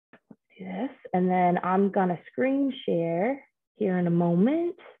do this, and then I'm gonna screen share here in a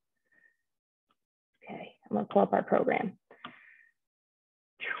moment. Okay, I'm gonna pull up our program.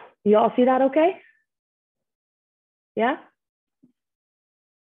 You all see that okay? Yeah?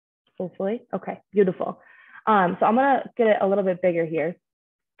 Hopefully, okay, beautiful. So I'm gonna get it a little bit bigger here.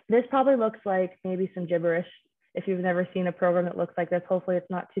 This probably looks like maybe some gibberish. If you've never seen a program that looks like this, hopefully it's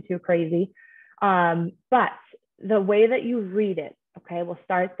not too crazy. But the way that you read it, okay, we'll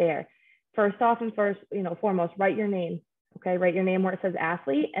start there. First off and foremost, write your name, okay? Write your name where it says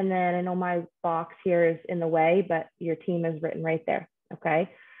athlete, and then I know my box here is in the way, but your team is written right there, okay?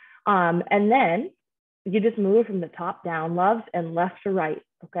 And then you just move from the top down, loves, and left to right,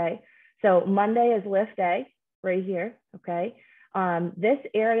 okay? So Monday is lift day, right here, okay? This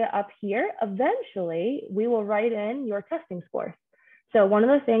area up here, eventually we will write in your testing scores. So one of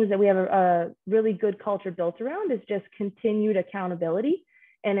the things that we have a really good culture built around is just continued accountability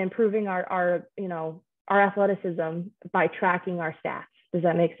and improving our athleticism by tracking our stats. Does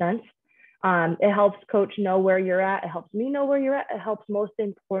that make sense? It helps coach know where you're at. It helps me know where you're at. It helps, most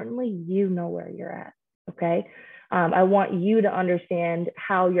importantly, you know where you're at, okay? I want you to understand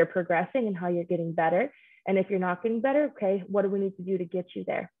how you're progressing and how you're getting better. And if you're not getting better, okay, what do we need to do to get you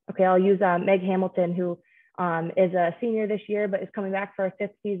there? Okay, I'll use Meg Hamilton, who is a senior this year, but is coming back for a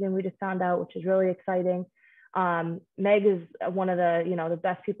 5th season. We just found out, which is really exciting. Meg is one of the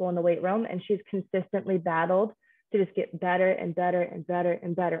best people in the weight room, and she's consistently battled to just get better and better and better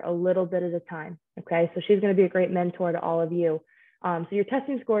and better a little bit at a time. Okay, so she's going to be a great mentor to all of you. So your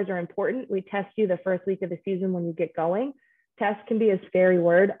testing scores are important. We test you the first week of the season when you get going. Test can be a scary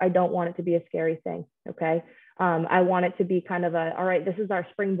word. I don't want it to be a scary thing, okay? I want it to be kind of all right, this is our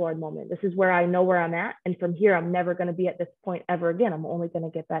springboard moment. This is where I know where I'm at. And from here, I'm never gonna be at this point ever again. I'm only gonna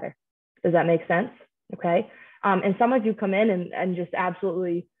get better. Does that make sense? Okay. And some of you come in and just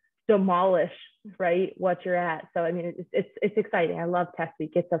absolutely demolish, right, what you're at. So, I mean, it's exciting. I love test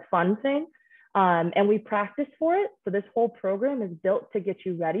week. It's a fun thing. And we practice for it. So this whole program is built to get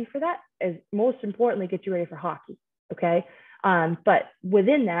you ready for that, as most importantly, get you ready for hockey, okay? But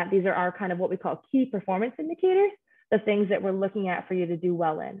within that, these are our kind of what we call key performance indicators, the things that we're looking at for you to do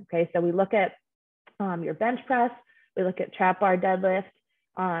well in, okay? So we look at your bench press, we look at trap bar deadlift,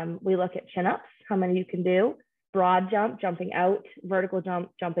 we look at chin-ups, how many you can do, broad jump, jumping out, vertical jump,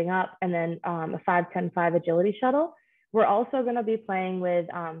 jumping up, and then a 5-10-5 agility shuttle. We're also gonna be playing with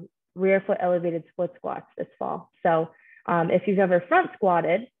rear foot elevated split squats this fall. So if you've ever front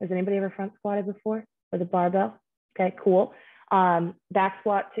squatted, has anybody ever front squatted before with a barbell? Okay, cool. Back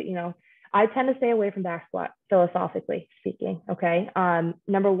squat I tend to stay away from back squat, philosophically speaking, okay?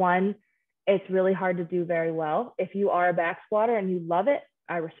 Number one, it's really hard to do very well. If you are a back squatter and you love it,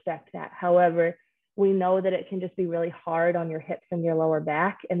 I respect that. However, we know that it can just be really hard on your hips and your lower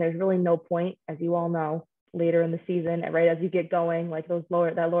back, and there's really no point, as you all know, later in the season, right as you get going, like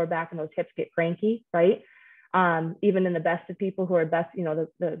that lower back and those hips get cranky, right? Even in the best of people who are best, in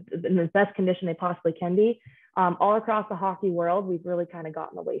the best condition they possibly can be. All across the hockey world, we've really kind of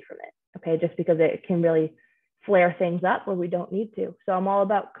gotten away from it, okay? Just because it can really flare things up where we don't need to. So I'm all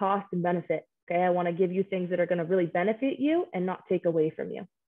about cost and benefit, okay? I want to give you things that are going to really benefit you and not take away from you.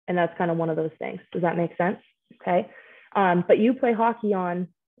 And that's kind of one of those things. Does that make sense? Okay. But you play hockey on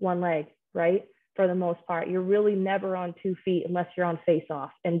one leg, right? For the most part, you're really never on 2 feet unless you're on face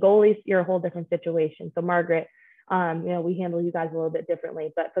off. And goalies, you're a whole different situation. So Margaret, we handle you guys a little bit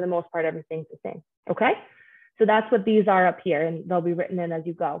differently, but for the most part, everything's the same. Okay. So that's what these are up here, and they'll be written in as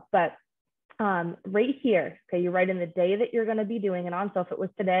you go. But right here, okay, you write in the day that you're going to be doing it on. So if it was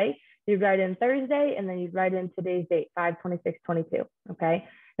today, you'd write in Thursday, and then you'd write in today's date, 5/26/22. Okay.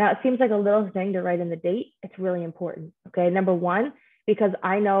 Now it seems like a little thing to write in the date. It's really important. Okay. Number one, because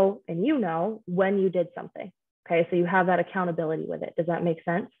I know and you know when you did something. Okay. So you have that accountability with it. Does that make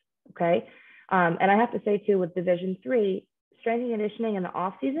sense? Okay. And I have to say too, with Division III, strength and conditioning in the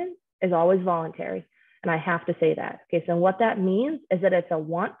off season is always voluntary. And I have to say that. Okay. So what that means is that it's a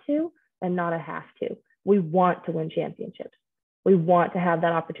want to and not a have to. We want to win championships. We want to have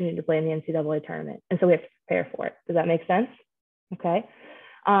that opportunity to play in the NCAA tournament. And so we have to prepare for it. Does that make sense? Okay.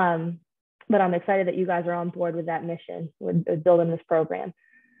 But I'm excited that you guys are on board with that mission, with building this program.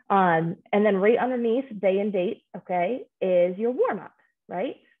 And then right underneath day and date, okay, is your warm up,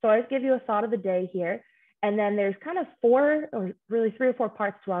 right? So I just give you a thought of the day here. And then there's kind of 4 or really 3 or 4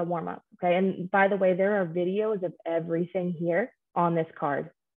 parts to our warm up, okay? And by the way, there are videos of everything here on this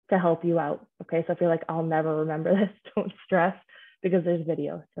card to help you out, okay? So if you're like, I'll never remember this, don't stress, because there's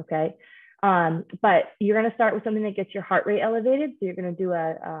videos, okay? But you're gonna start with something that gets your heart rate elevated. So you're gonna do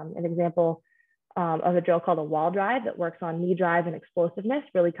an example of a drill called a wall drive that works on knee drive and explosiveness,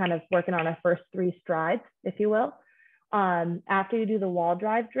 really kind of working on our first 3 strides, if you will. After you do the wall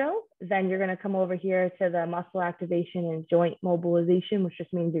drive drill, then you're going to come over here to the muscle activation and joint mobilization, which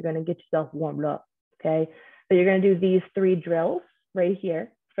just means you're going to get yourself warmed up. Okay. So you're going to do these 3 drills right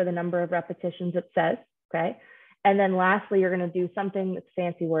here for the number of repetitions it says. Okay. And then lastly, you're going to do something that's a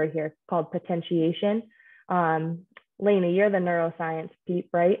fancy word here called potentiation. Lena, you're the neuroscience peep,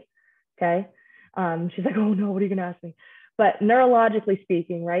 right? Okay. She's like, oh no, what are you going to ask me? But neurologically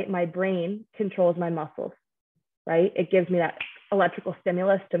speaking, right, my brain controls my muscles, right? It gives me that electrical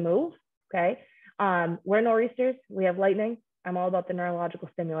stimulus to move, okay? We're nor'easters, we have lightning. I'm all about the neurological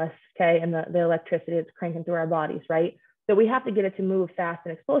stimulus, okay? And the electricity that's cranking through our bodies, right? So we have to get it to move fast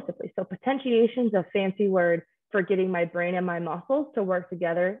and explosively. So potentiation is a fancy word for getting my brain and my muscles to work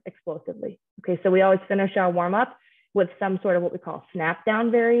together explosively. Okay, so we always finish our warm up with some sort of what we call snap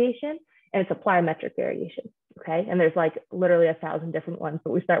down variation, and it's a plyometric variation. Okay, and there's like literally 1,000 different ones,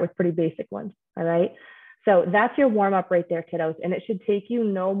 but we start with pretty basic ones. All right, so that's your warm up right there, kiddos, and it should take you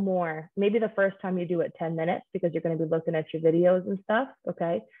no more. Maybe the first time you do it 10 minutes because you're going to be looking at your videos and stuff.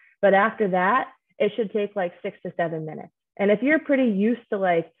 Okay, but after that, it should take like 6 to 7 minutes. And if you're pretty used to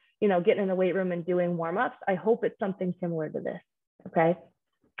like, you know, getting in the weight room and doing warm-ups, I hope it's something similar to this, okay?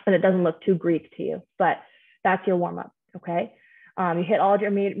 And it doesn't look too Greek to you, but that's your warm-up, okay? You hit all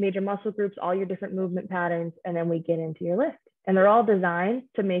your major muscle groups, all your different movement patterns, and then we get into your lift. And they're all designed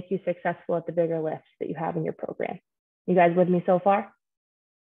to make you successful at the bigger lifts that you have in your program. You guys with me so far?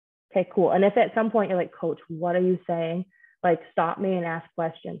 Okay, cool. And if at some point you're like, Coach, what are you saying? Like, stop me and ask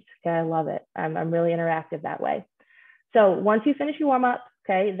questions. Okay, I love it. I'm really interactive that way. So once you finish your warm-up,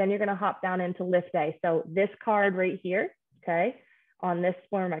 okay, then you're going to hop down into lift A. So this card right here, okay, on this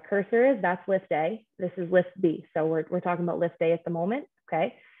where my cursor is, that's lift A. This is lift B. So we're talking about lift A at the moment,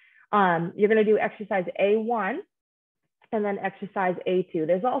 okay? You're going to do exercise A1 and then exercise A2.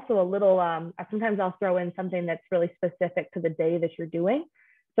 There's also a little, sometimes I'll throw in something that's really specific to the day that you're doing.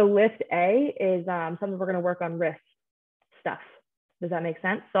 So lift A is something we're going to work on wrist stuff. Does that make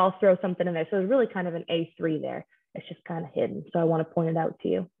sense? So I'll throw something in there. So there's really kind of an A3 there. It's just kind of hidden. So I want to point it out to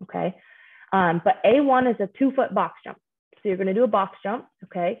you, okay? But A1 is a 2-foot box jump. So you're going to do a box jump,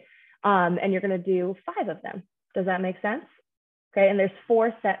 okay? And you're going to do 5 of them. Does that make sense? Okay, and there's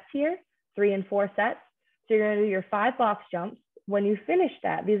 4 sets here, 3 and 4 sets. So you're going to do your 5 box jumps. When you finish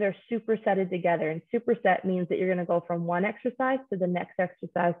that, these are supersetted together. And superset means that you're going to go from one exercise to the next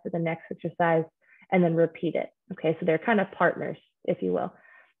exercise to the next exercise and then repeat it. Okay, so they're kind of partners, if you will.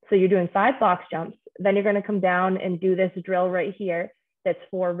 So you're doing 5 box jumps. Then you're going to come down and do this drill right here that's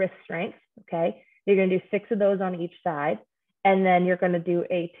for wrist strength, okay? You're going to do 6 of those on each side. And then you're going to do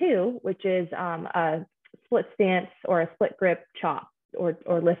A2, which is a split stance or a split grip chop or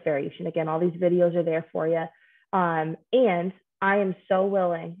lift variation. Again, all these videos are there for you. And I am so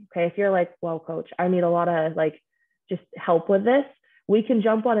willing, okay, if you're like, well, Coach, I need a lot of like just help with this, we can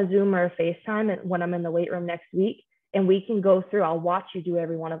jump on a Zoom or a FaceTime when I'm in the weight room next week, and we can go through, I'll watch you do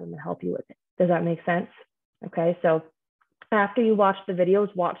every one of them and help you with it. Does that make sense? Okay, so after you watch the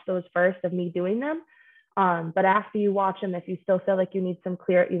videos, watch those first of me doing them. But after you watch them, if you still feel like you need some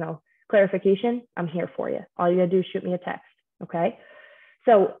clarification, I'm here for you. All you gotta do is shoot me a text, okay?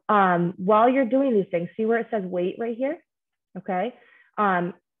 So while you're doing these things, see where it says weight right here, okay?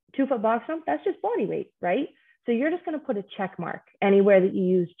 2-foot box jump, that's just body weight, right? So you're just gonna put a check mark anywhere that you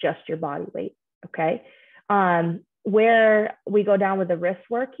use just your body weight, okay? Where we go down with the wrist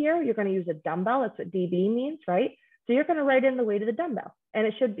work here, you're going to use a dumbbell. That's what DB means, right? So you're going to write in the weight of the dumbbell. And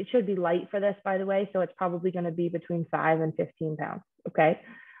it should be light for this, by the way. So it's probably going to be between 5 and 15 pounds, okay?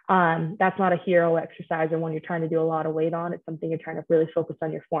 That's not a hero exercise or one you're trying to do a lot of weight on. It's something you're trying to really focus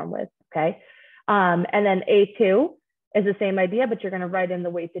on your form with, okay? And then A2 is the same idea, but you're going to write in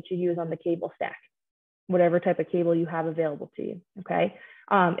the weight that you use on the cable stack, whatever type of cable you have available to you, okay?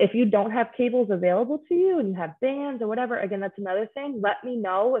 If you don't have cables available to you and you have bands or whatever, again, that's another thing. Let me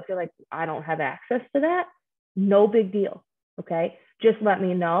know if you're like, I don't have access to that. No big deal, okay? Just let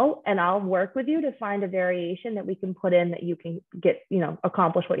me know and I'll work with you to find a variation that we can put in that you can get,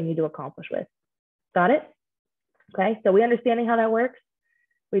 accomplish what you need to accomplish with. Got it? Okay, so we understanding how that works?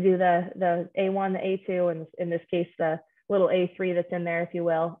 We do the A1, the A2, and in this case, the little A3 that's in there, if you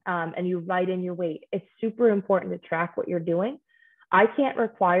will, and you write in your weight. It's super important to track what you're doing. I can't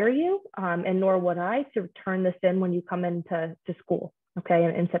require you, and nor would I, to turn this in when you come into school, okay,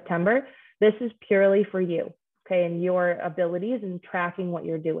 in September. This is purely for you, okay, and your abilities and tracking what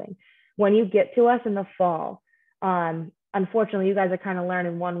you're doing. When you get to us in the fall, unfortunately, you guys are kind of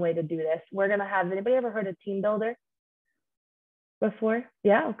learning one way to do this. We're going to have, anybody ever heard of Team Builder? before?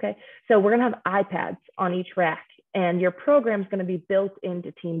 Yeah, okay. So we're gonna have iPads on each rack, and your program is gonna be built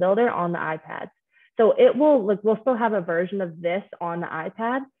into Team Builder on the iPads. So it will, like, we'll still have a version of this on the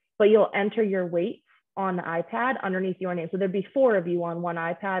iPad, but you'll enter your weights on the iPad underneath your name. So there'd be 4 of you on one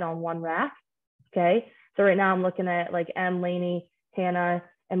iPad on one rack, okay? So right now I'm looking at like M, Lainey, Hannah,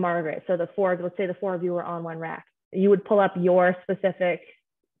 and Margaret. So let's say the 4 of you are on one rack. You would pull up your specific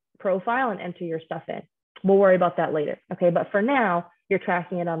profile and enter your stuff in. We'll worry about that later, okay? But for now, you're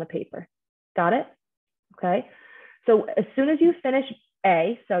tracking it on the paper. Got it? Okay. So as soon as you finish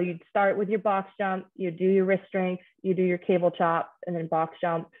A, so you'd start with your box jump, you do your wrist strength, you do your cable chop, and then box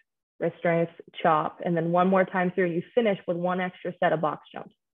jump, wrist strength, chop, and then one more time through, you finish with 1 extra set of box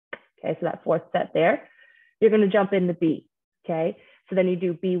jumps. Okay, so that 4th set there. You're gonna jump into B, okay? So then you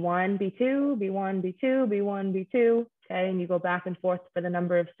do B1, B2, B1, B2, B1, B2, okay? And you go back and forth for the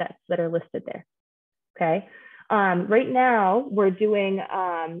number of sets that are listed there, okay? Right now, we're doing,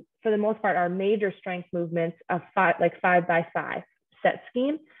 for the most part, our major strength movements of 5 by 5 set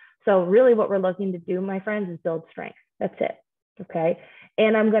scheme. So really what we're looking to do, my friends, is build strength. That's it, okay?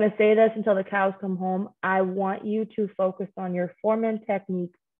 And I'm gonna say this until the cows come home. I want you to focus on your form and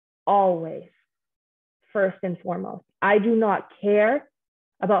technique always, first and foremost. I do not care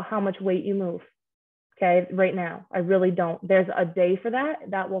about how much weight you move, okay? Right now, I really don't. There's a day for that,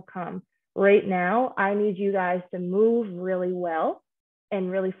 that will come. Right now, I need you guys to move really well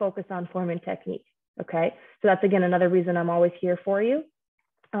and really focus on form and technique, okay? So that's, again, another reason I'm always here for you.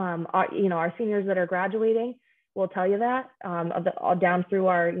 Our seniors that are graduating will tell you that, down through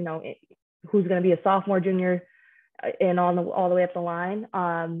our, who's gonna be a sophomore, junior, and all the way up the line.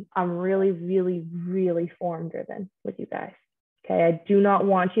 I'm really, really, really form driven with you guys, okay? I do not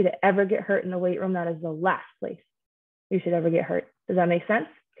want you to ever get hurt in the weight room. That is the last place you should ever get hurt. Does that make sense?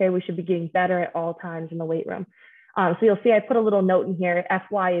 Okay, we should be getting better at all times in the weight room. So you'll see I put a little note in here,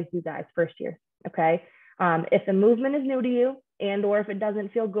 FY is you guys, first year, okay? If the movement is new to you and or if it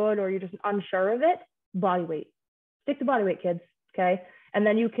doesn't feel good or you're just unsure of it, body weight. Stick to body weight, kids, okay? And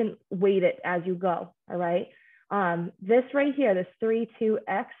then you can weight it as you go, all right? This right here, this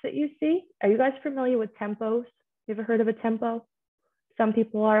 3-2-X that you see, are you guys familiar with tempos? You ever heard of a tempo? Some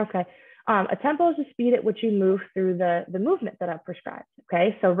people are, okay. A tempo is the speed at which you move through the movement that I've prescribed,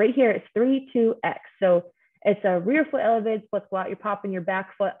 okay? So right here, it's 3-2-X. So it's a rear foot elevated split squat. You're popping your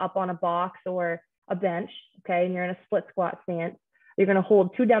back foot up on a box or a bench, okay? And you're in a split squat stance. You're gonna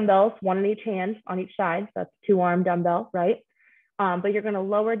hold 2 dumbbells, 1 in each hand on each side. So that's 2-arm dumbbell, right? But you're gonna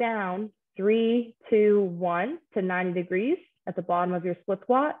lower down 3, 2, 1 to 90 degrees at the bottom of your split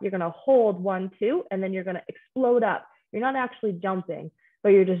squat. You're gonna hold 1, 2, and then you're gonna explode up. You're not actually jumping, but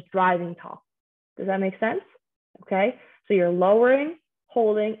you're just driving tall. Does that make sense? Okay, so you're lowering,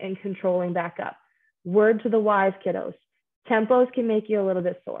 holding, and controlling back up. Word to the wise, kiddos. Tempos can make you a little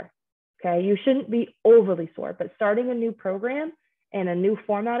bit sore, okay? You shouldn't be overly sore, but starting a new program and a new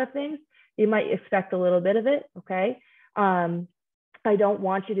format of things, you might expect a little bit of it, okay? I don't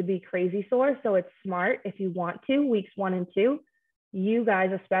want you to be crazy sore, so it's smart if you want to, weeks 1 and 2, you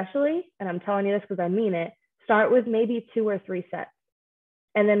guys especially, and I'm telling you this because I mean it, start with maybe 2 or 3 sets.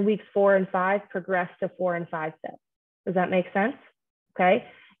 And then weeks 4 and 5, progress to 4 and 5 sets. Does that make sense? Okay.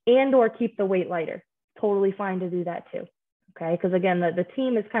 And or keep the weight lighter. Totally fine to do that too. Okay. Because again, the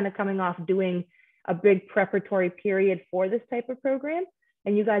team is kind of coming off doing a big preparatory period for this type of program.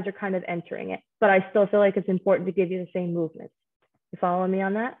 And you guys are kind of entering it. But I still feel like it's important to give you the same movements. You following me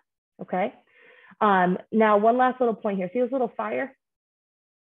on that? Okay. Now, one last little point here. See this little fire?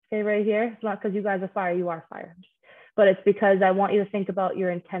 Okay, right here. It's not because you guys are fire, you are fire. But it's because I want you to think about your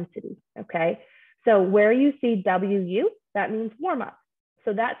intensity, okay? So where you see WU, that means warm up.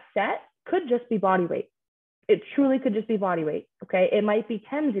 So that set could just be body weight. It truly could just be body weight, okay? It might be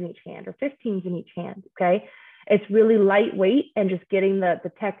 10s in each hand or 15s in each hand, okay? It's really lightweight and just getting the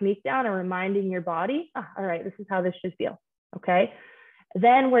technique down and reminding your body, all right, this is how this should feel, okay?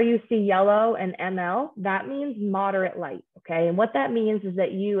 Then where you see yellow and ML, that means moderate light, okay? And what that means is that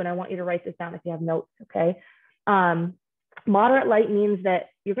and I want you to write this down if you have notes, okay? Moderate light means that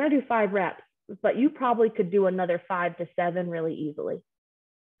you're gonna do 5 reps, but you probably could do another 5 to 7 really easily.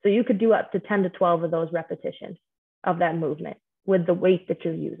 So you could do up to 10 to 12 of those repetitions of that movement with the weight that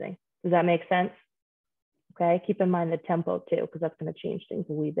you're using. Does that make sense? Okay, keep in mind the tempo too, because that's gonna change things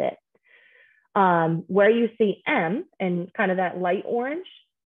a wee bit. Where you see M and kind of that light orange,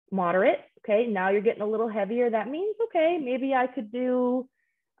 moderate, okay, now you're getting a little heavier. That means, okay, maybe I could do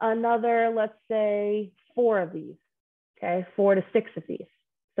another, let's say 4 of these, okay, 4 to 6 of these.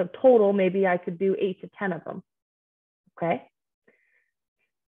 So total, maybe I could do 8 to 10 of them, okay?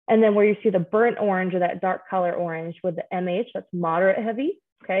 And then where you see the burnt orange or that dark color orange with the MH, that's moderate heavy.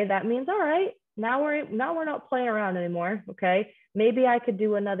 Okay, that means, all right, now we're not playing around anymore. Okay, maybe I could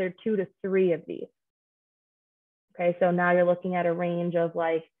do another 2 to 3 of these. Okay, so now you're looking at a range of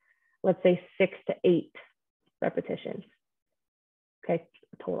like, let's say 6 to 8 repetitions. Okay,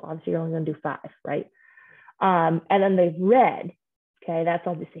 total. Obviously, you're only going to do 5, right? And then the red, okay, that's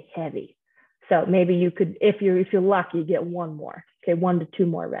obviously heavy. So maybe you could, if you're lucky, you get 1 more. Okay, 1 to 2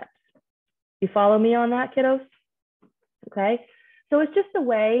 more reps. You follow me on that, kiddos? Okay. So it's just a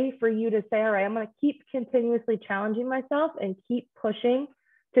way for you to say, all right, I'm going to keep continuously challenging myself and keep pushing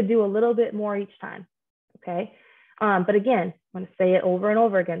to do a little bit more each time. Okay. But again, I'm going to say it over and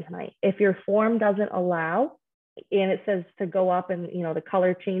over again tonight. If your form doesn't allow and it says to go up and, you know, the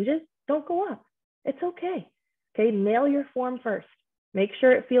color changes, don't go up. It's okay. Okay. Nail your form first. Make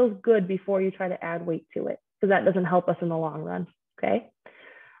sure it feels good before you try to add weight to it, because that doesn't help us in the long run. Okay.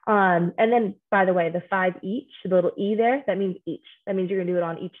 And then, by the way, the 5 each, the little E there, that means each. That means you're going to do it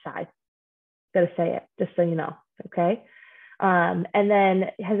on each side. Got to say it, just so you know. Okay. And then,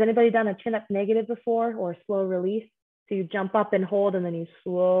 has anybody done a chin up negative before, or a slow release? So you jump up and hold, and then you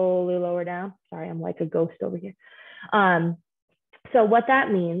slowly lower down. Sorry, I'm like a ghost over here. So what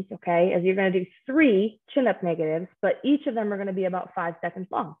that means, okay, is you're going to do 3 chin up negatives, but each of them are going to be about 5 seconds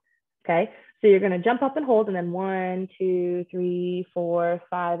long. Okay, so you're going to jump up and hold, and then 1, 2, 3, 4,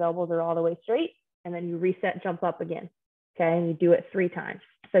 5 elbows are all the way straight, and then you reset, jump up again. Okay, and you do it 3 times.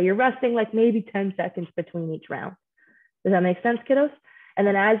 So you're resting like maybe 10 seconds between each round. Does that make sense, kiddos? And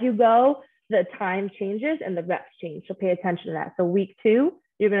then as you go, the time changes and the reps change. So pay attention to that. So week 2,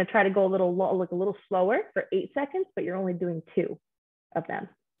 you're going to try to go a little slower for 8 seconds, but you're only doing 2 of them.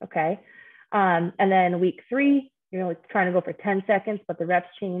 Okay, and then week 3, you're only trying to go for 10 seconds, but the reps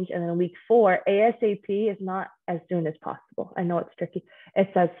change. And then week 4, ASAP is not as soon as possible. I know it's tricky.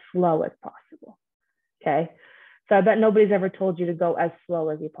 It's as slow as possible. Okay. So I bet nobody's ever told you to go as slow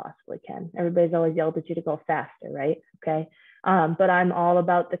as you possibly can. Everybody's always yelled at you to go faster, right? Okay. But I'm all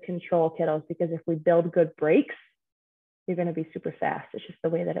about the control, kiddos, because if we build good brakes, you're going to be super fast. It's just the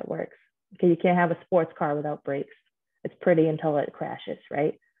way that it works. Okay. You can't have a sports car without brakes. It's pretty until it crashes,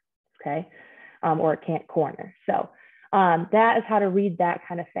 right? Okay. Or it can't corner. So that is how to read that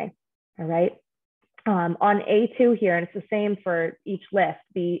kind of thing. All right. On A2 here, and it's the same for each lift,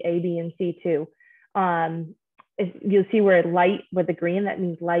 B, A, B, and C2. You'll see where light with the green, that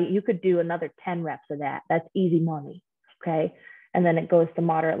means light. You could do another 10 reps of that. That's easy money. Okay. And then it goes to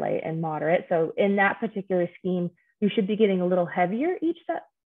moderate, light, and moderate. So in that particular scheme, you should be getting a little heavier each set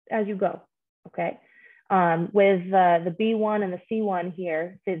as you go. Okay. With the B1 and the C1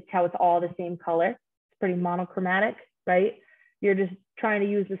 here, it's how it's all the same color. It's pretty monochromatic, right? You're just trying to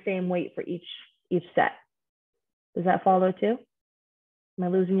use the same weight for each set. Does that follow too? Am I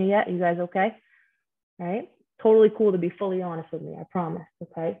losing you yet? You guys okay? All right. Totally cool to be fully honest with me, I promise.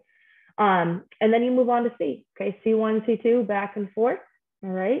 Okay. And then you move on to C. Okay. C1, C2, back and forth. All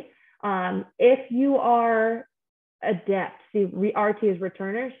right. If you are adept, see, RT is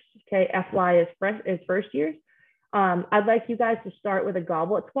returners. Okay. FY is first years. I'd like you guys to start with a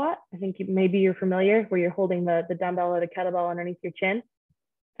goblet squat. I think maybe you're familiar, where you're holding the dumbbell or the kettlebell underneath your chin,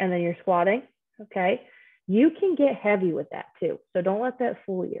 and then you're squatting. Okay. You can get heavy with that too. So don't let that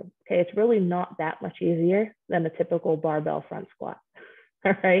fool you. Okay. It's really not that much easier than a typical barbell front squat.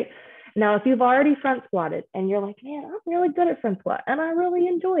 All right. Now, if you've already front squatted and you're like, man, I'm really good at front squat and I really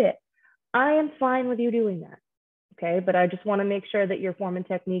enjoy it, I am fine with you doing that. Okay. But I just want to make sure that your form and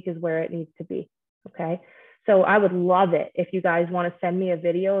technique is where it needs to be. Okay. So I would love it if you guys want to send me a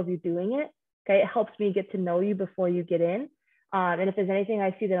video of you doing it. Okay. It helps me get to know you before you get in. And if there's anything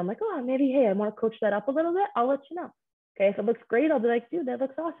I see that I'm like, oh, maybe, hey, I want to coach that up a little bit, I'll let you know. Okay. If it looks great, I'll be like, dude, that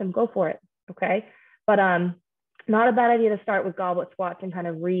looks awesome. Go for it. Okay. But not a bad idea to start with goblet squats and kind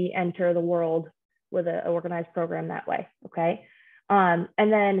of re-enter the world with an organized program that way. Okay. And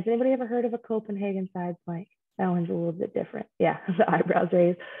then has anybody ever heard of a Copenhagen side plank? That one's a little bit different. Yeah. The eyebrows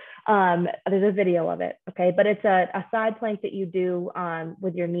raised. There's a video of it. Okay. But it's a side plank that you do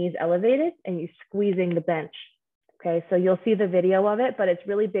with your knees elevated and you squeezing the bench. Okay, so you'll see the video of it, but it's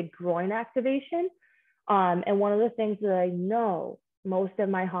really big groin activation. And one of the things that I know most of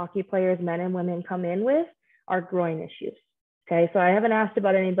my hockey players, men and women, come in with are groin issues. Okay, so I haven't asked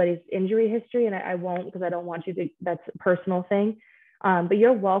about anybody's injury history, and I won't, because I don't want you to, that's a personal thing. But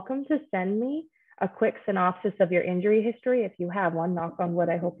you're welcome to send me a quick synopsis of your injury history if you have one. Knock on wood,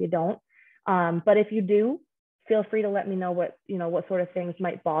 I hope you don't. But if you do, feel free to let me know what sort of things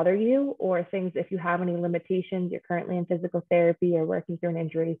might bother you, or things, if you have any limitations, you're currently in physical therapy or working through an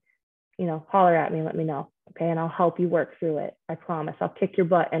injury, holler at me, let me know. Okay. And I'll help you work through it. I promise. I'll kick your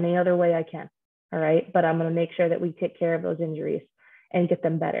butt any other way I can. All right. But I'm going to make sure that we take care of those injuries and get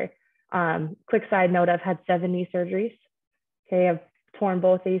them better. Quick side note, I've had 7 knee surgeries. Okay. I've torn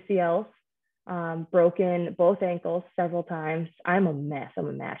both ACLs, broken both ankles several times. I'm a mess. I'm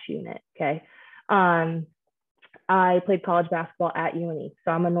a MASH unit. Okay. I played college basketball at UNE,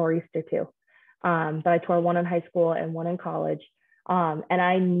 so I'm a nor'easter too. But I tore one in high school and one in college. And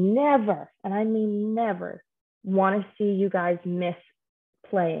I never, and I mean never, want to see you guys miss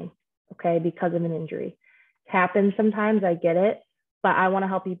playing, okay, because of an injury. It happens sometimes, I get it, but I want to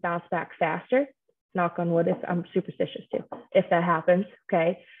help you bounce back faster. Knock on wood, if I'm superstitious too, if that happens,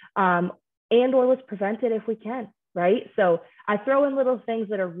 okay? And or let's prevent it if we can, right? So I throw in little things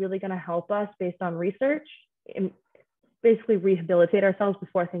that are really going to help us based on research and basically rehabilitate ourselves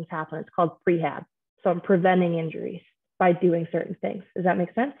before things happen. It's called prehab. So I'm preventing injuries by doing certain things. Does that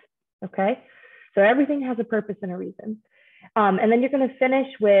make sense? Okay. So everything has a purpose and a reason. And then you're going to finish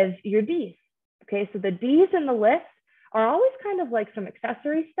with your D's. Okay. So the D's in the list are always kind of like some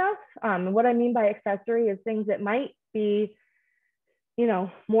accessory stuff. And what I mean by accessory is things that might be,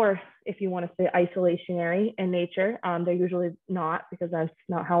 more, if you want to say, isolationary in nature. They're usually not, because that's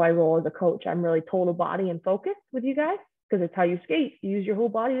not how I roll as a coach. I'm really total body and focus with you guys, because it's how you skate. You use your whole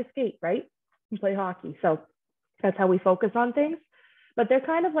body to skate, right? You play hockey. So that's how we focus on things. But they're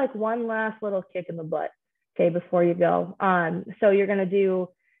kind of like one last little kick in the butt, okay, before you go. So you're going to do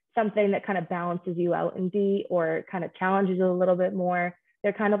something that kind of balances you out in D, or kind of challenges you a little bit more.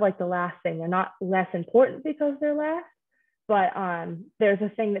 They're kind of like the last thing. They're not less important because they're last, but there's a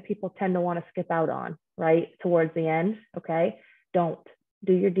thing that people tend to want to skip out on, right, towards the end, okay? Don't.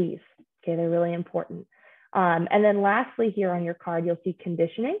 Do your Ds, okay? They're really important. And then lastly here on your card, you'll see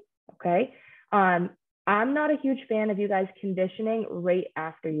conditioning, okay? I'm not a huge fan of you guys conditioning right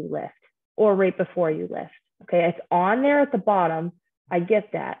after you lift or right before you lift, okay? It's on there at the bottom. I get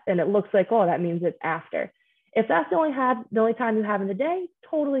that. And it looks like, oh, that means it's after. If that's the only time you have in the day,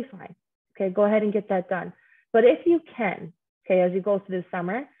 totally fine. Okay, go ahead and get that done. But if you can, okay, as you go through the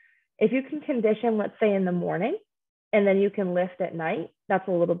summer, if you can condition, let's say in the morning, and then you can lift at night, that's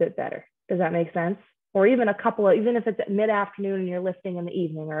a little bit better. Does that make sense? Or even even if it's at mid-afternoon and you're lifting in the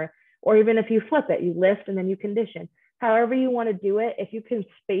evening, or even if you flip it, you lift and then you condition. However you want to do it, if you can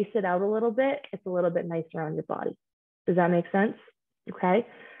space it out a little bit, it's a little bit nicer on your body. Does that make sense? Okay.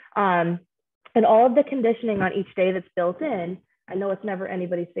 And all of the conditioning on each day that's built in, I know it's never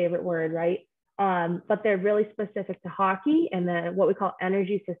anybody's favorite word, right? But they're really specific to hockey and then what we call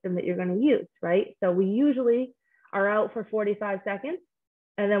energy system that you're going to use, right? So we usually are out for 45 seconds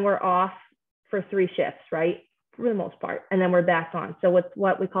and then we're off for 3 shifts, right? For the most part. And then we're back on. So it's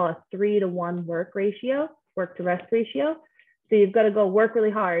what we call a 3-to-1 work to rest ratio. So you've got to go work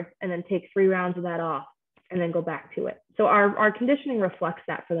really hard and then take 3 rounds of that off and then go back to it. So our conditioning reflects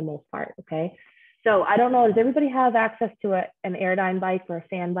that for the most part, okay? So I don't know, does everybody have access to an Airdyne bike or a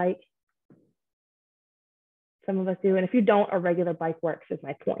fan bike? Some of us do, and if you don't, a regular bike works is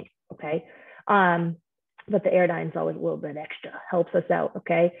my point, okay? But the Airdyne's always a little bit extra, helps us out,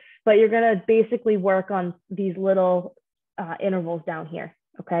 okay? But you're gonna basically work on these little intervals down here,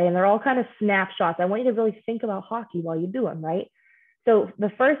 okay? And they're all kind of snapshots. I want you to really think about hockey while you do them, right? So the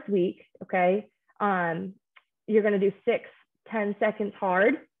first week, okay, you're gonna do 10 seconds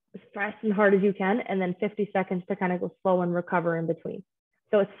hard, as fast and hard as you can, and then 50 seconds to kind of go slow and recover in between.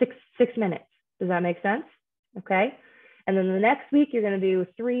 So it's six minutes. Does that make sense? Okay. And then the next week, you're going to do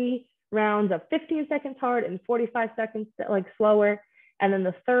 3 rounds of 15 seconds hard and 45 seconds like slower. And then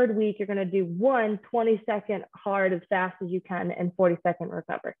the third week, you're going to do 1 20-second hard as fast as you can and 40-second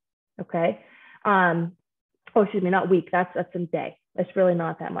recover. Okay. Oh, excuse me, not week. That's a day. It's really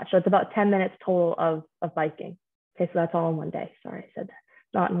not that much. So it's about 10 minutes total of biking. Okay. So that's all in one day. Sorry, I said that.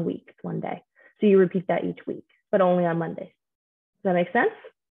 Not in a week, it's one day. So you repeat that each week, but only on Mondays. Does that make sense?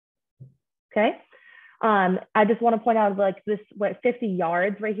 Okay. I just want to point out, like, this, 50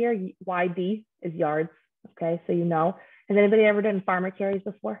 yards right here, YD is yards. Okay, so you know. Has anybody ever done farmer carries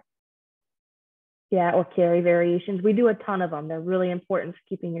before? Yeah, or carry variations. We do a ton of them. They're really important for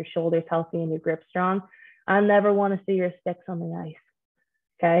keeping your shoulders healthy and your grip strong. I never want to see your sticks on the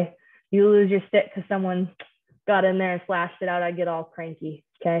ice. Okay, you lose your stick because someone got in there and flashed it out, I get all cranky,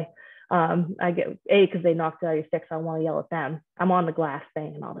 okay? I get, because they knocked it out of your stick, so I want to yell at them. I'm on the glass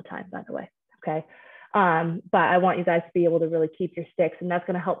banging all the time, by the way, okay? But I want you guys to be able to really keep your sticks, and that's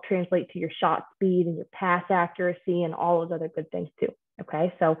going to help translate to your shot speed and your pass accuracy and all those other good things too,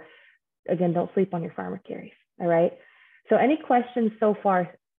 okay? So again, don't sleep on your farmer carries, all right? So any questions so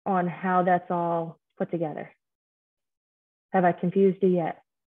far on how that's all put together? Have I confused you yet?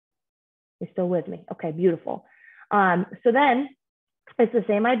 You're still with me. Okay, beautiful. So then it's the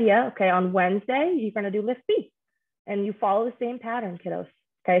same idea. Okay, on Wednesday, you're going to do lift B and you follow the same pattern, kiddos.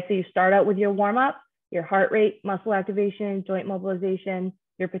 Okay, so you start out with your warm up, your heart rate, muscle activation, joint mobilization,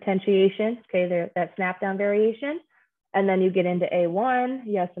 your potentiation. Okay, there, that snap down variation. And then you get into A1,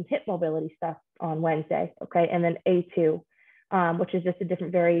 you have some hip mobility stuff on Wednesday. Okay, and then A2, which is just a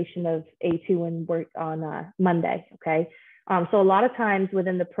different variation of A2 and work on Monday. Okay, so a lot of times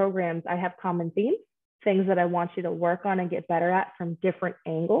within the programs, I have common themes, things that I want you to work on and get better at from different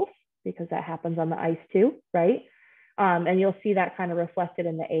angles, because that happens on the ice too, right? And you'll see that kind of reflected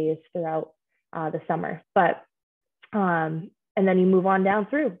in the A's throughout the summer. But, and then you move on down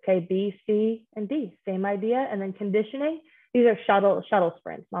through, okay, B, C, and D, same idea. And then conditioning, these are shuttle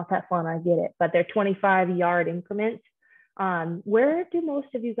sprints, not that fun, I get it, but they're 25-yard increments. Where do most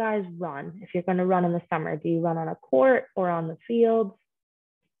of you guys run? If you're gonna run in the summer, do you run on a court or on the field?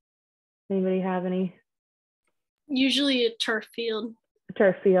 Anybody have any? Usually a turf field.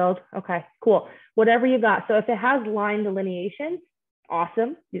 Turf field. Okay, cool. Whatever you got. So if it has line delineations,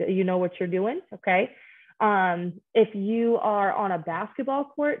 awesome. You know what you're doing. Okay. If you are on a basketball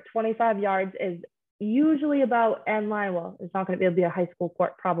court, 25 yards is usually about end line. Well, it's not going to be able to be a high school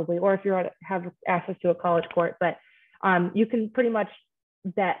court probably, or if you have access to a college court, but you can pretty much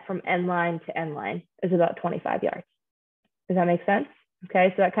bet from end line to end line is about 25 yards. Does that make sense?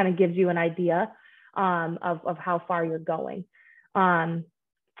 Okay. So that kind of gives you an idea of how far you're going.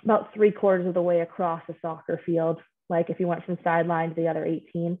 About 3/4 of the way across a soccer field, like if you went from sideline to the other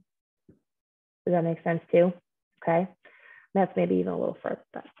 18. Does that make sense too? Okay. That's maybe even a little further,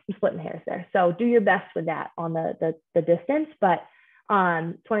 but I'm splitting hairs there. So do your best with that on the distance, but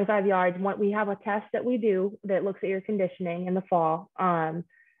 25 yards, we have a test that we do that looks at your conditioning in the fall. And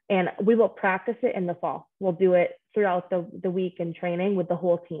we will practice it in the fall. We'll do it throughout the week in training with the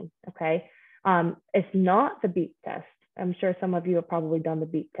whole team. Okay. It's not the beep test. I'm sure some of you have probably done the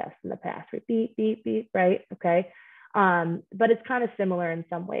beep test in the past, right? Beep, beep, beep, right? Okay. But it's kind of similar in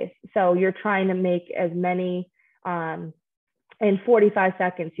some ways. So you're trying to make as many, in 45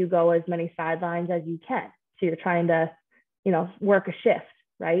 seconds, you go as many sidelines as you can. So you're trying to, work a shift,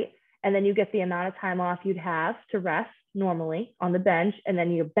 right? And then you get the amount of time off you'd have to rest normally on the bench. And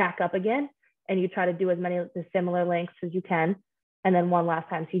then you back up again and you try to do as many of the similar lengths as you can. And then one last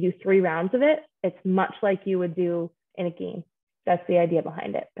time. So you do 3 rounds of it. It's much like you would do in a game. That's the idea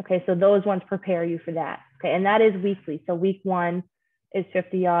behind it. Okay, so those ones prepare you for that. Okay, and that is weekly. So week 1 is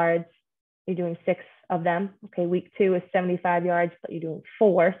 50 yards. You're doing 6 of them. Okay, week 2 is 75 yards, but you're doing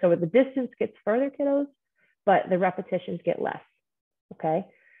 4. So the distance gets further, kiddos, but the repetitions get less. Okay,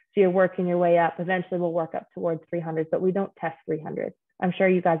 so you're working your way up. Eventually we'll work up towards 300, but we don't test 300. I'm sure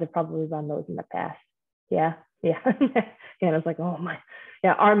you guys have probably run those in the past. Yeah. Yeah. And I was like, oh my,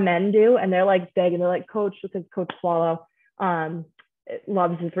 yeah, our men do. And they're like big and they're like, coach, because Coach Swallow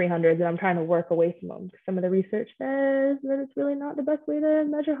loves the 300s and I'm trying to work away from them. Some of the research says that it's really not the best way to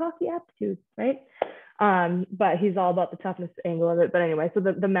measure hockey aptitude, right? But he's all about the toughness angle of it. But anyway, so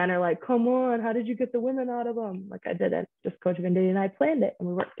the men are like, come on, how did you get the women out of them? Like, I didn't. Just Coach Venditti and I planned it and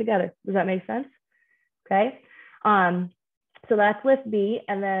we worked together. Does that make sense? Okay. So that's lift B,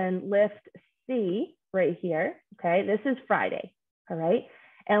 and then lift C right here. Okay, this is Friday. All right,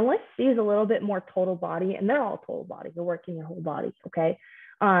 and lift C is a little bit more total body, and they're all total body. You're working your whole body. Okay,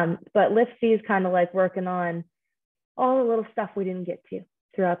 but lift C is kind of like working on all the little stuff we didn't get to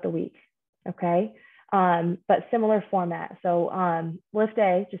throughout the week. Okay, but similar format. So lift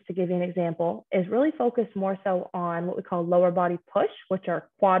A, just to give you an example, is really focused more so on what we call lower body push, which are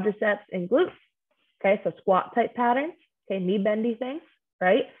quadriceps and glutes. Okay, so squat type patterns. Okay, knee bendy things,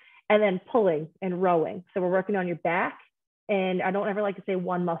 right? And then pulling and rowing. So we're working on your back. And I don't ever like to say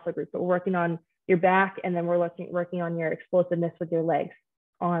one muscle group, but we're working on your back. And then we're working on your explosiveness with your legs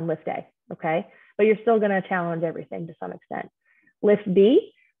on lift A, okay? But you're still gonna challenge everything to some extent. Lift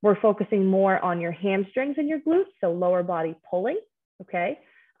B, we're focusing more on your hamstrings and your glutes. So lower body pulling, okay?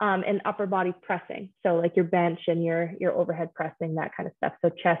 And upper body pressing. So like your bench and your overhead pressing, that kind of stuff. So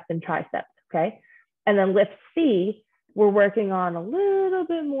chest and triceps, okay? And then lift C, we're working on a little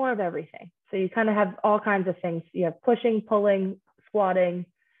bit more of everything. So you kind of have all kinds of things. You have pushing, pulling, squatting.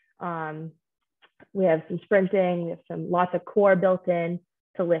 We have some sprinting. We have lots of core built in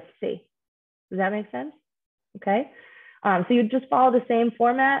to lift C. Does that make sense? Okay. So you just follow the same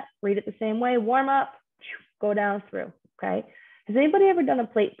format, read it the same way, warm up, go down through. Okay. Has anybody ever done a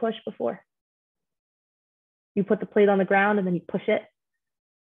plate push before? You put the plate on the ground and then you push it.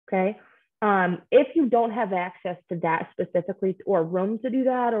 Okay. If you don't have access to that specifically or room to do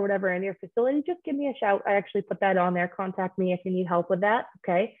that or whatever in your facility, just give me a shout. I actually put that on there. Contact me if you need help with that.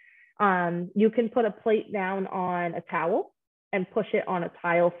 Okay. You can put a plate down on a towel and push it on a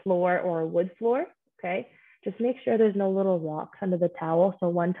tile floor or a wood floor, okay? Just make sure there's no little rocks under the towel. So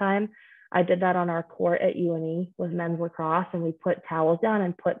one time I did that on our court at UNE with men's lacrosse, and we put towels down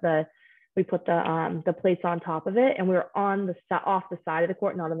and we put the plates on top of it, and we were on off the side of the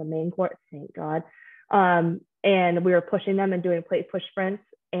court, not on the main court, thank God. And we were pushing them and doing plate push sprints.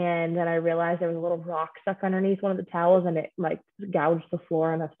 And then I realized there was a little rock stuck underneath one of the towels, and it like gouged the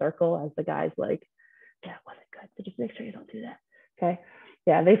floor in a circle as the guys like, yeah, it wasn't good. So just make sure you don't do that. Okay.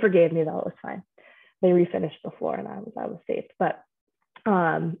 Yeah, they forgave me though. It was fine. They refinished the floor and I was saved. But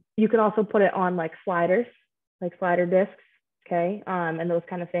you can also put it on like sliders, like slider discs. Okay. And those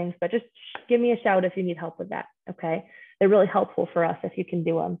kind of things. But just give me a shout if you need help with that. Okay. They're really helpful for us if you can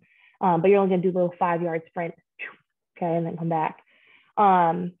do them. But you're only going to do a little 5-yard sprint. Okay. And then come back.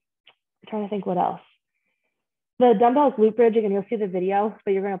 I'm trying to think what else. The dumbbells loop bridging, and you'll see the video,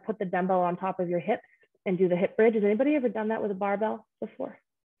 but you're going to put the dumbbell on top of your hips and do the hip bridge. Has anybody ever done that with a barbell before?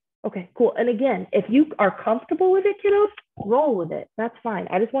 Okay, cool. And again, if you are comfortable with it, kiddos, roll with it. That's fine.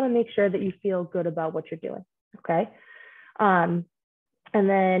 I just want to make sure that you feel good about what you're doing. Okay. And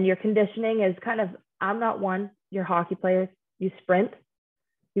then your conditioning is kind of, I'm not one, you're hockey players. You sprint,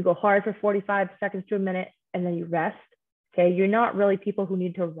 you go hard for 45 seconds to a minute, and then you rest. Okay. You're not really people who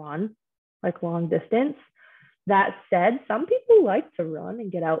need to run like long distance. That said, some people like to run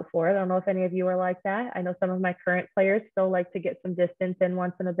and get out for it. I don't know if any of you are like that. I know some of my current players still like to get some distance in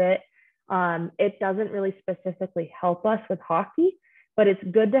once in a bit. It doesn't really specifically help us with hockey, but it's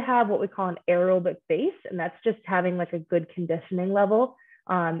good to have what we call an aerobic base. And that's just having like a good conditioning level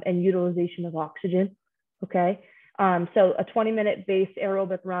and utilization of oxygen. Okay. So a 20-minute base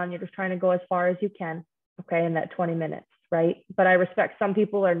aerobic run, you're just trying to go as far as you can. Okay. In that 20 minutes. Right. But I respect some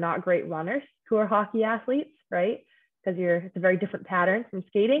people are not great runners who are hockey athletes. Right? Because it's a very different pattern from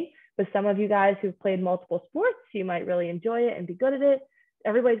skating. But some of you guys who've played multiple sports, you might really enjoy it and be good at it.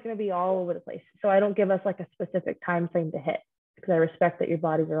 Everybody's going to be all over the place. So I don't give us like a specific time frame to hit because I respect that your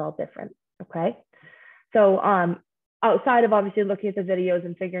bodies are all different. Okay. So outside of obviously looking at the videos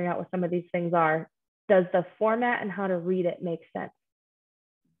and figuring out what some of these things are, does the format and how to read it make sense?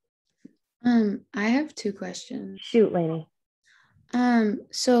 I have 2 questions. Shoot, Lainey.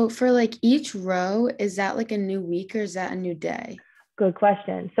 So for like each row, is that like a new week or is that a new day? Good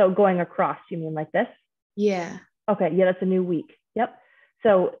question. So going across, you mean like this? Yeah. Okay. Yeah, that's a new week. Yep.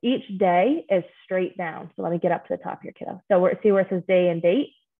 So each day is straight down. So let me get up to the top here, kiddo. So see where it says day and date.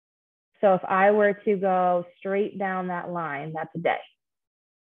 So if I were to go straight down that line, that's a day.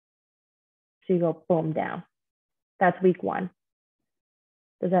 So you go boom down. That's week 1.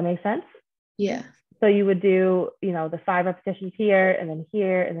 Does that make sense? Yeah. So you would do, the 5 repetitions here, and then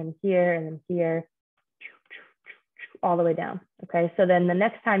here, and then here, and then here, all the way down. Okay. So then the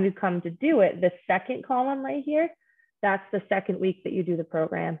next time you come to do it, the second column right here, that's the second week that you do the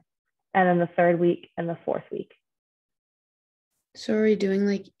program. And then the 3rd week and the 4th week. So are we doing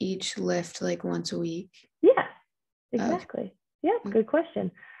like each lift like once a week? Yeah, exactly. Yeah, good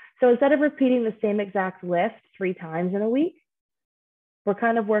question. So instead of repeating the same exact lift 3 times in a week, we're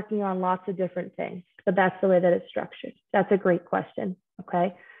kind of working on lots of different things, but that's the way that it's structured. That's a great question.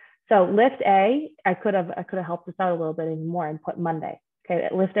 Okay. So lift A, I could have helped us out a little bit more and put Monday. Okay.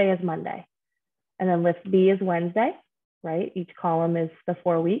 Lift A is Monday. And then lift B is Wednesday, right? Each column is the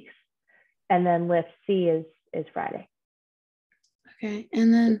 4 weeks. And then lift C is Friday. Okay.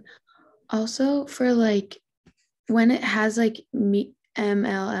 And then also for like, when it has like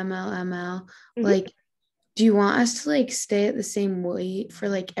ML, like, do you want us to like stay at the same weight for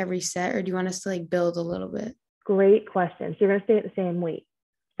like every set, or do you want us to like build a little bit? Great question. So you're going to stay at the same weight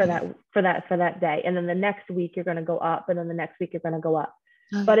for that day. And then the next week you're going to go up, and then the next week you're going to go up.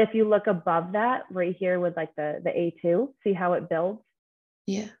 Okay. But if you look above that right here with like the A2, see how it builds?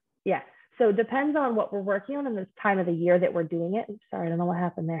 Yeah. Yeah. So it depends on what we're working on and this time of the year that we're doing it. Sorry, I don't know what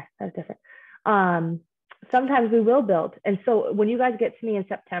happened there. That's different. Sometimes we will build. And so when you guys get to me in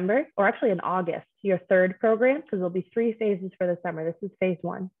September, or actually in August, your 3rd program, because there'll be 3 phases for the summer. This is phase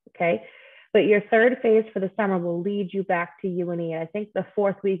 1. Okay. But your 3rd phase for the summer will lead you back to UNE. And I think the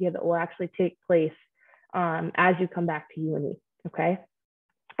 4th week of it will actually take place as you come back to UNE. Okay.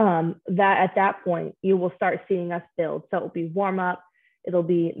 That at that point, you will start seeing us build. So it will be warm up. It'll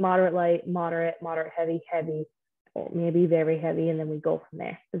be moderate, light, moderate, heavy, or maybe very heavy. And then we go from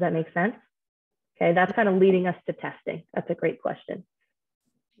there. Does that make sense? Okay, that's kind of leading us to testing. That's a great question.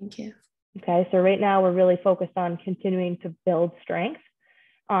 Thank you. Okay, so right now we're really focused on continuing to build strength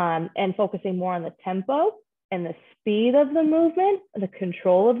and focusing more on the tempo and the speed of the movement, the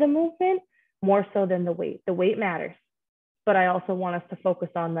control of the movement, more so than the weight. The weight matters. but I also want us to focus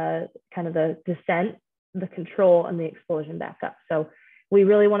on the kind of the descent, the control, and the explosion back up. So we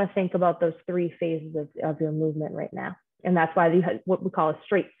really want to think about those 3 phases of your movement right now. And that's why you have what we call a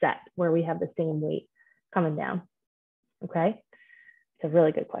straight set, where we have the same weight coming down. Okay. It's a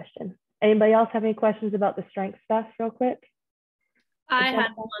really good question. Anybody else have any questions about the strength stuff real quick? I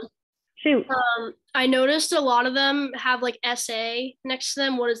had one. Shoot. I noticed a lot of them have like SA next to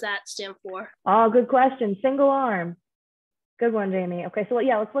them. What does that stand for? Oh, good question. Single arm. Good one, Jamie. Okay, so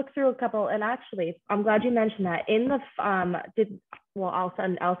yeah, let's look through a couple. And actually, I'm glad you mentioned that. In the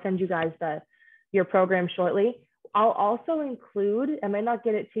I'll send you guys your program shortly. I'll also include, I might not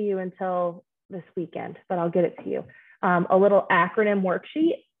get it to you until this weekend, but I'll get it to you. A little acronym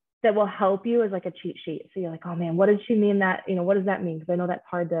worksheet that will help you as like a cheat sheet. So you're like, oh man, what did she mean that? What does that mean? Because I know that's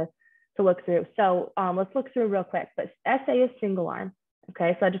hard to look through. So let's look through real quick. But SA is single arm.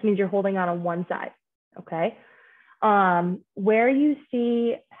 Okay, so that just means you're holding on one side. Okay. Where you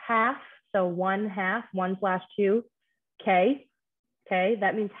see half, so 1/2, 1/2, K, okay,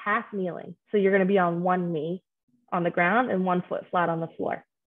 that means half kneeling. So you're going to be on one knee on the ground and 1 foot flat on the floor.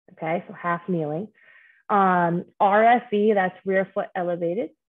 Okay, so half kneeling. RFE, that's rear foot elevated.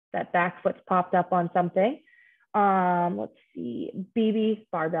 That back foot's popped up on something. Let's see, BB,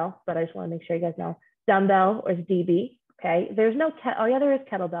 barbell, but I just want to make sure you guys know. Dumbbell is DB. Okay, there's no, oh yeah, there is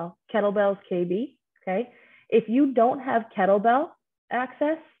kettlebell. Kettlebell's KB. Okay. If you don't have kettlebell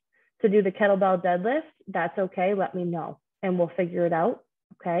access to do the kettlebell deadlift, that's okay. Let me know and we'll figure it out.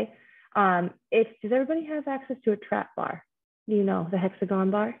 Okay. Does everybody have access to a trap bar? Do you know the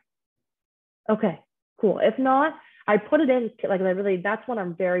hexagon bar? Okay, cool. If not, I put it in, like that's what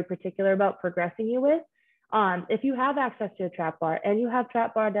I'm very particular about progressing you with. If you have access to a trap bar and you have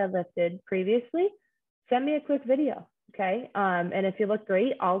trap bar deadlifted previously, send me a quick video. Okay. And if you look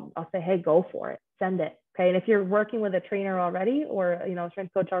great, I'll say, hey, go for it. Send it. Okay. And if you're working with a trainer already or, a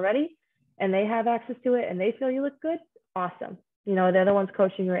strength coach already, and they have access to it and they feel you look good, awesome. They're the ones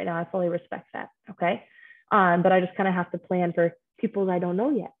coaching you right now. I fully respect that. Okay. But I just kind of have to plan for people that I don't know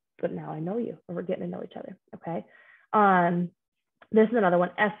yet, but now I know you and we're getting to know each other. Okay. This is another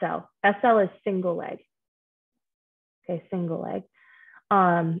one, SL. SL is single leg. Okay. Single leg.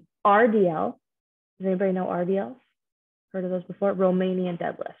 RDL. Does anybody know RDLs? Heard of those before? Romanian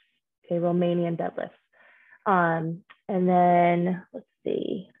deadlifts. Okay. Romanian deadlifts. And then let's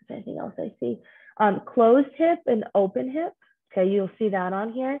see, is there anything else I see? Closed hip and open hip. Okay, you'll see that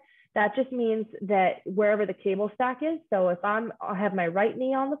on here. That just means that wherever the cable stack is. So if I have my right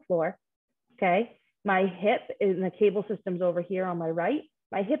knee on the floor, okay, my hip is in the cable system's over here on my right.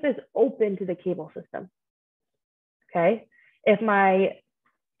 My hip is open to the cable system. Okay, if my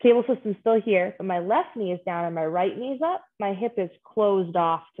cable system's still here, but my left knee is down and my right knee is up, my hip is closed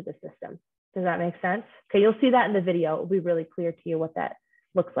off to the system. Does that make sense? Okay, you'll see that in the video. It'll be really clear to you what that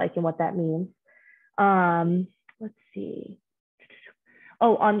looks like and what that means. Let's see.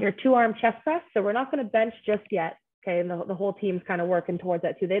 Oh, on your 2-arm chest press. So we're not going to bench just yet. Okay, and the whole team's kind of working towards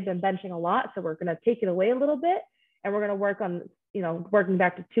that too. They've been benching a lot, so we're going to take it away a little bit, and we're going to work on, working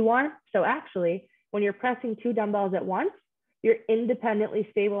back to 2-arm. So actually, when you're pressing 2 dumbbells at once, you're independently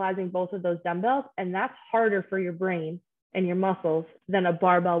stabilizing both of those dumbbells, and that's harder for your brain and your muscles than a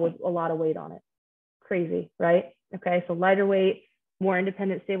barbell with a lot of weight on it. Crazy, right? Okay, so lighter weight, more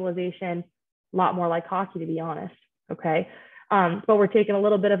independent stabilization, a lot more like hockey, to be honest. Okay, but we're taking a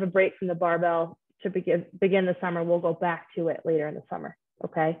little bit of a break from the barbell to begin the summer. We'll go back to it later in the summer.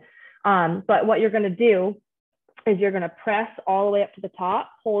 Okay, but what you're going to do is you're going to press all the way up to the top,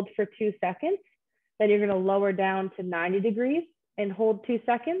 hold for 2 seconds, then you're going to lower down to 90 degrees and hold 2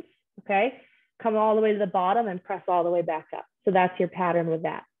 seconds. Okay, come all the way to the bottom and press all the way back up. So that's your pattern with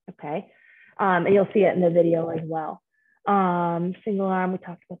that. Okay, and you'll see it in the video as well. Single arm, we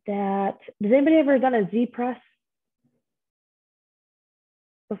talked about that. Has anybody ever done a Z press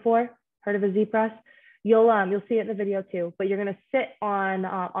before? Heard of a Z press? You'll see it in the video too, but you're going to sit on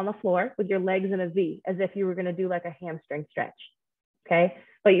the floor with your legs in a V, as if you were going to do like a hamstring stretch. Okay,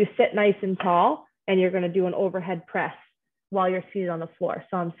 but you sit nice and tall and you're going to do an overhead press while you're seated on the floor.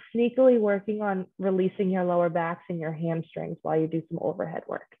 So I'm sneakily working on releasing your lower backs and your hamstrings while you do some overhead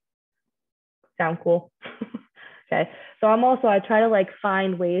work. Sound cool? Okay, so I try to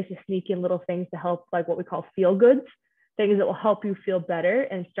find ways to sneak in little things to help, like what we call feel goods, things that will help you feel better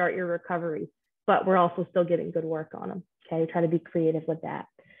and start your recovery, but we're also still getting good work on them. Okay, try to be creative with that.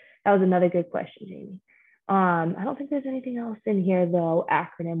 That was another good question, Jamie. I don't think there's anything else in here though,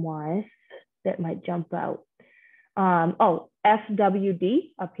 acronym wise, that might jump out. Oh,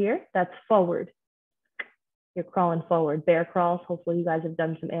 FWD up here, that's forward. You're crawling forward. Bear crawls. Hopefully you guys have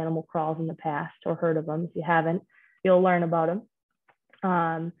done some animal crawls in the past or heard of them. If you haven't, You'll learn about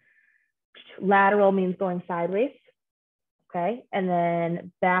them. Lateral means going sideways. Okay. And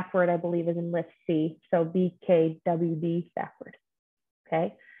then backward, I believe, is in lift C. So BKWD backward.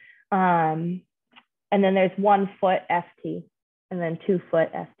 Okay. And then there's 1 foot FT and then 2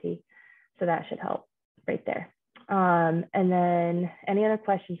 foot FT. So that should help right there. And then any other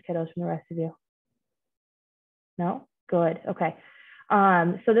questions, kiddos, from the rest of you? No? Good. Okay.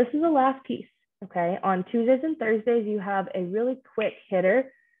 So this is the last piece. Okay. On Tuesdays and Thursdays, you have a really quick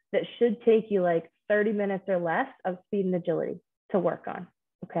hitter that should take you like 30 minutes or less of speed and agility to work on.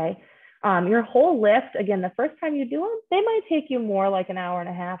 Okay. Your whole lift, again, the first time you do them, they might take you more like an hour and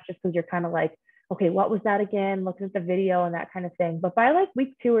a half, just because you're kind of like, okay, what was that again? Looking at the video and that kind of thing. But by like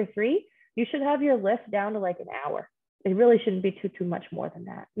week 2 or 3, you should have your lift down to like an hour. It really shouldn't be too much more than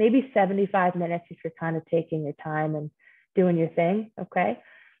that. Maybe 75 minutes if you're kind of taking your time and doing your thing. Okay.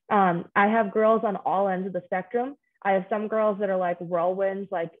 I have girls on all ends of the spectrum. I have some girls that are like whirlwinds,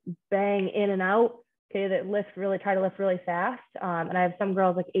 like bang in and out. Okay, that try to lift really fast. And I have some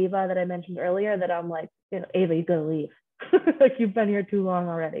girls like Ava that I mentioned earlier that I'm like, Ava, you gotta leave. Like you've been here too long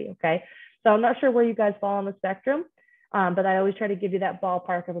already. Okay. So I'm not sure where you guys fall on the spectrum, but I always try to give you that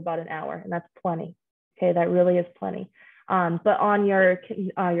ballpark of about an hour, and that's plenty. Okay, that really is plenty. But on your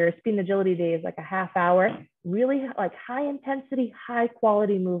speed and agility days, like a half hour, really like high intensity, high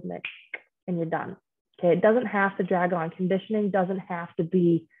quality movement, and you're done. Okay, it doesn't have to drag on. Conditioning doesn't have to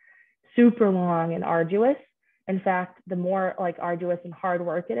be super long and arduous. In fact, the more like arduous and hard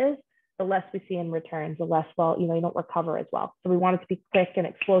work it is, the less we see in returns, the less, well, you don't recover as well. So we want it to be quick and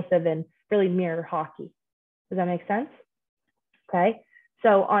explosive and really mirror hockey. Does that make sense? Okay.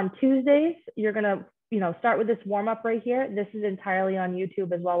 So on Tuesdays, you're going to, start with this warm up right here. This is entirely on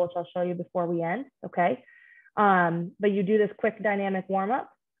YouTube as well, which I'll show you before we end. Okay. But you do this quick dynamic warm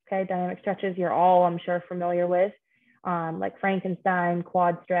up. Okay. Dynamic stretches you're all, I'm sure, familiar with, like Frankenstein,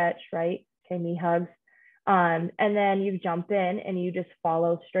 quad stretch, right? Okay. Knee hugs. And then you jump in and you just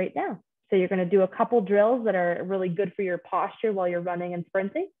follow straight down. So you're going to do a couple drills that are really good for your posture while you're running and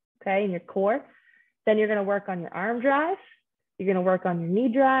sprinting, okay, and your core. Then you're going to work on your arm drive. You're going to work on your knee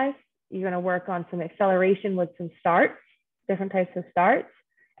drive. You're going to work on some acceleration with some starts, different types of starts.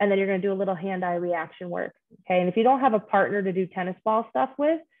 And then you're going to do a little hand-eye reaction work, okay? And if you don't have a partner to do tennis ball stuff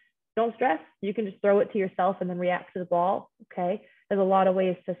with, don't stress. You can just throw it to yourself and then react to the ball, okay? There's a lot of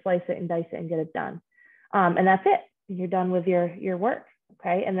ways to slice it and dice it and get it done. And that's it. You're done with your work.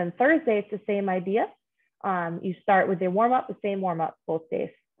 Okay. And then Thursday, it's the same idea. You start with your warm up, the same warm up both days.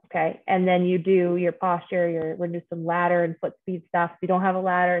 Okay. And then you do your posture, we're doing some ladder and foot speed stuff. If you don't have a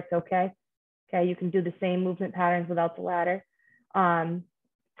ladder, it's okay. Okay. You can do the same movement patterns without the ladder.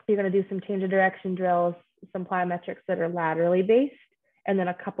 You're going to do some change of direction drills, some plyometrics that are laterally based, and then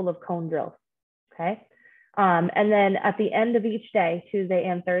a couple of cone drills. Okay. And then at the end of each day, Tuesday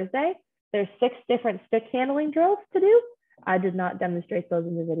and Thursday, there's 6 different stick handling drills to do. I did not demonstrate those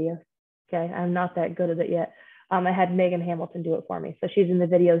in the videos. Okay, I'm not that good at it yet. I had Megan Hamilton do it for me. So she's in the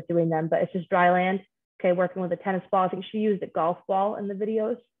videos doing them, but it's just dry land. Okay, working with a tennis ball. I think she used a golf ball in the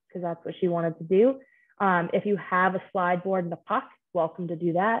videos because that's what she wanted to do. If you have a slide board and a puck, welcome to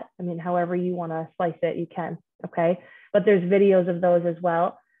do that. I mean, however you want to slice it, you can. Okay, but there's videos of those as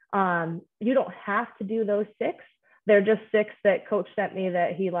well. You don't have to do those 6. They're just 6 that coach sent me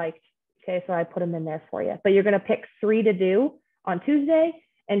that he liked. Okay, so I put them in there for you. But you're going to pick 3 to do on Tuesday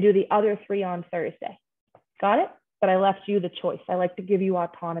and do the other 3 on Thursday. Got it? But I left you the choice. I like to give you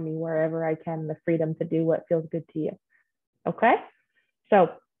autonomy wherever I can, the freedom to do what feels good to you. Okay? So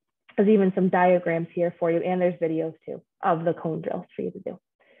there's even some diagrams here for you, and there's videos too of the cone drills for you to do.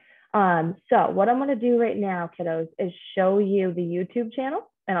 So what I'm going to do right now, kiddos, is show you the YouTube channel,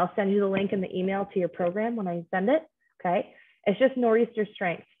 and I'll send you the link in the email to your program when I send it. Okay? It's just Nor'easter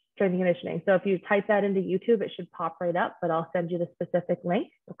Strength and Conditioning. So if you type that into YouTube, it should pop right up, but I'll send you the specific link.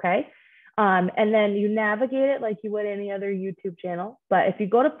 Okay. And then you navigate it like you would any other YouTube channel. But if you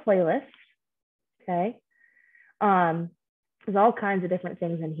go to playlists, okay, there's all kinds of different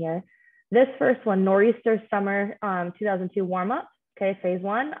things in here. This first one, Nor'easter Summer 2002 warm-up, okay, phase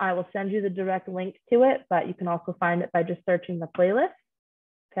 1. I will send you the direct link to it, but you can also find it by just searching the playlist,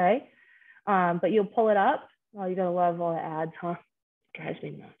 okay? But you'll pull it up. Oh, you're gonna love all the ads, huh? Drives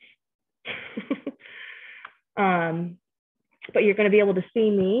me nuts. But you're going to be able to see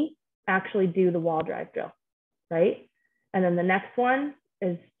me actually do the wall drive drill, right? And then the next one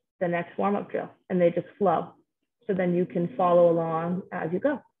is the next warm-up drill, and they just flow. So then you can follow along as you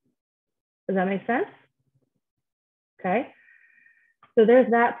go. Does that make sense? Okay. So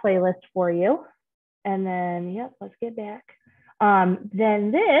there's that playlist for you. And then, yep, let's get back.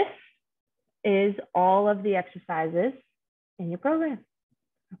 Then this is all of the exercises in your program,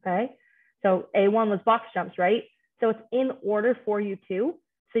 okay? So A1 was box jumps, right? So it's in order for you too.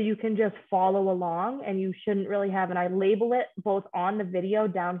 So you can just follow along and you shouldn't really have, and I label it both on the video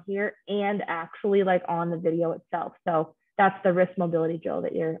down here and actually like on the video itself. So that's the wrist mobility drill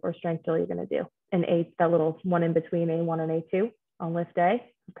that or strength drill you're gonna do. And that little one in between A1 and A2 on lift day,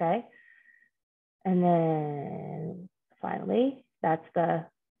 okay? And then finally, that's the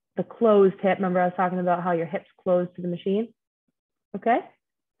closed hip. Remember I was talking about how your hips close to the machine, okay?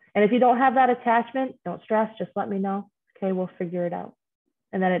 And if you don't have that attachment, don't stress, just let me know, okay? We'll figure it out.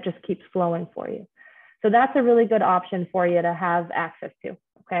 And then it just keeps flowing for you. So that's a really good option for you to have access to,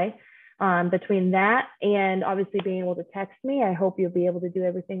 okay? Between that and obviously being able to text me, I hope you'll be able to do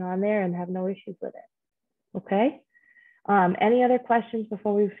everything on there and have no issues with it, okay? Any other questions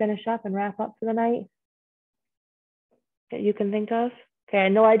before we finish up and wrap up for the night that you can think of? Okay, I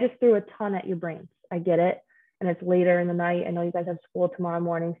know I just threw a ton at your brains. I get it. And it's later in the night. I know you guys have school tomorrow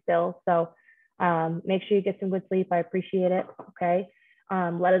morning still. So make sure you get some good sleep. I appreciate it, okay?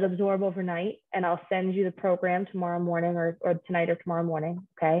 Let it absorb overnight, and I'll send you the program tomorrow morning or tonight or tomorrow morning,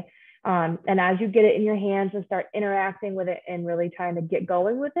 okay? And as you get it in your hands and start interacting with it and really trying to get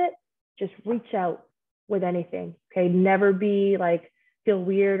going with it, just reach out with anything, okay? Never be like, feel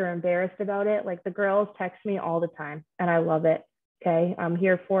weird or embarrassed about it. Like the girls text me all the time and I love it, okay? I'm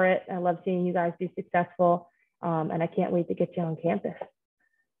here for it. I love seeing you guys be successful, and I can't wait to get you on campus.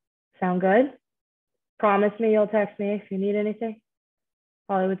 Sound good? Promise me you'll text me if you need anything.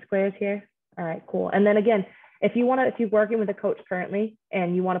 Hollywood Squares here. All right, cool. And then again, if you're working with a coach currently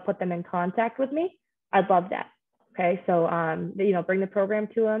and you want to put them in contact with me, I'd love that. Okay, so bring the program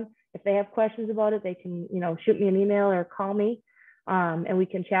to them. If they have questions about it, they can shoot me an email or call me, and we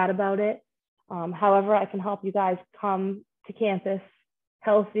can chat about it. However, I can help you guys come to campus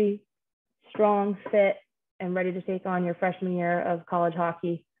healthy, strong, fit, and ready to take on your freshman year of college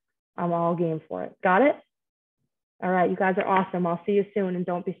hockey. I'm all game for it. Got it? All right, you guys are awesome. I'll see you soon, and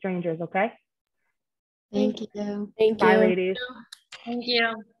don't be strangers, okay? Thank you. Thank Bye, you. ladies. Thank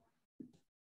you.